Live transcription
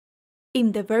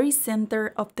In the very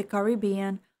center of the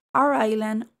Caribbean, our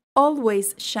island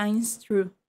always shines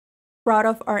through. Proud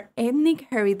of our ethnic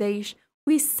heritage,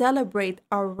 we celebrate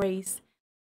our race,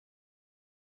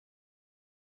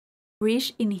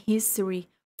 rich in history,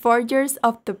 forgers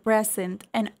of the present,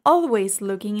 and always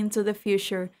looking into the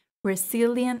future,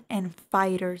 resilient and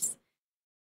fighters.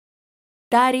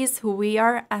 That is who we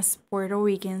are as Puerto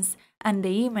Ricans and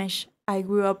the image I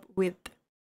grew up with.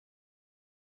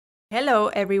 Hello,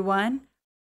 everyone.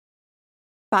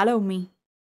 Follow me.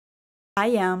 I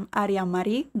am Aryam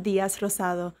Diaz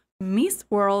Rosado, Miss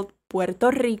World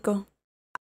Puerto Rico.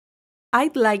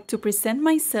 I'd like to present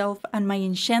myself and my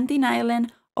enchanting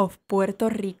island of Puerto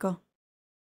Rico.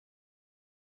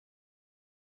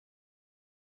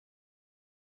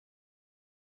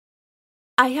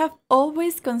 I have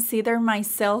always considered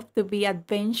myself to be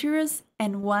adventurous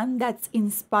and one that's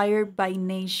inspired by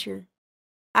nature.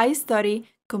 I study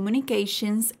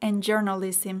communications and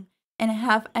journalism and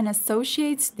have an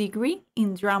associate's degree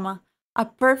in drama, a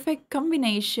perfect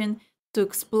combination to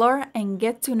explore and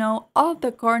get to know all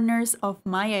the corners of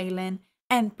my island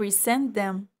and present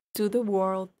them to the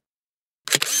world.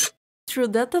 Through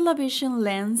the television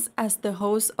lens as the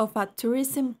host of a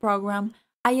tourism program,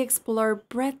 I explore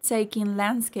breathtaking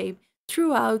landscape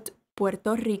throughout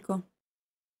Puerto Rico.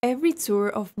 Every tour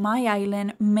of my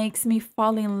island makes me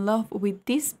fall in love with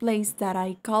this place that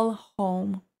I call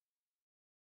home.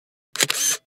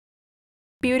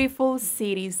 Beautiful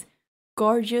cities,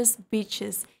 gorgeous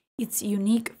beaches, its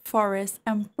unique forests,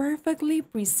 and perfectly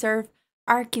preserved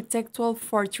architectural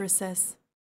fortresses.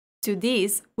 To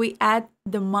this, we add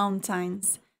the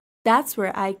mountains. That's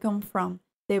where I come from,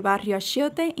 the Barrio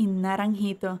Achiote in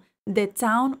Naranjito, the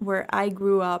town where I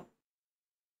grew up.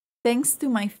 Thanks to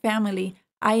my family,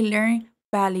 I learned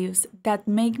values that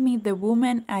make me the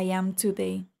woman I am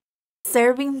today.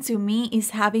 Serving to me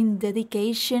is having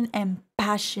dedication and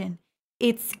passion.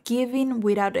 It's giving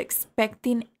without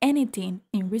expecting anything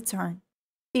in return.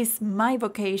 It's my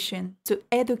vocation to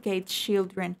educate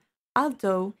children,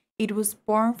 although it was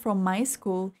born from my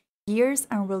school, years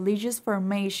and religious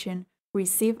formation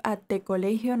received at the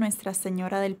Colegio Nuestra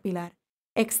Señora del Pilar,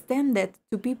 extended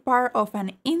to be part of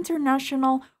an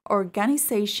international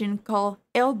organization called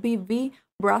LBV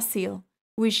Brazil,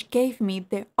 which gave me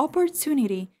the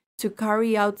opportunity to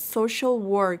carry out social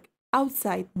work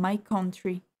outside my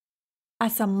country.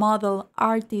 As a model,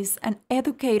 artist, and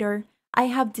educator, I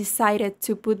have decided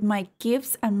to put my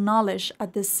gifts and knowledge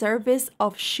at the service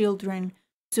of children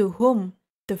to whom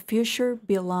the future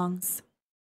belongs.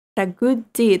 A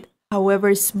good deed,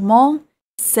 however small,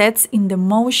 sets in the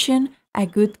motion a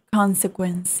good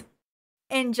consequence.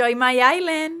 Enjoy my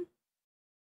island!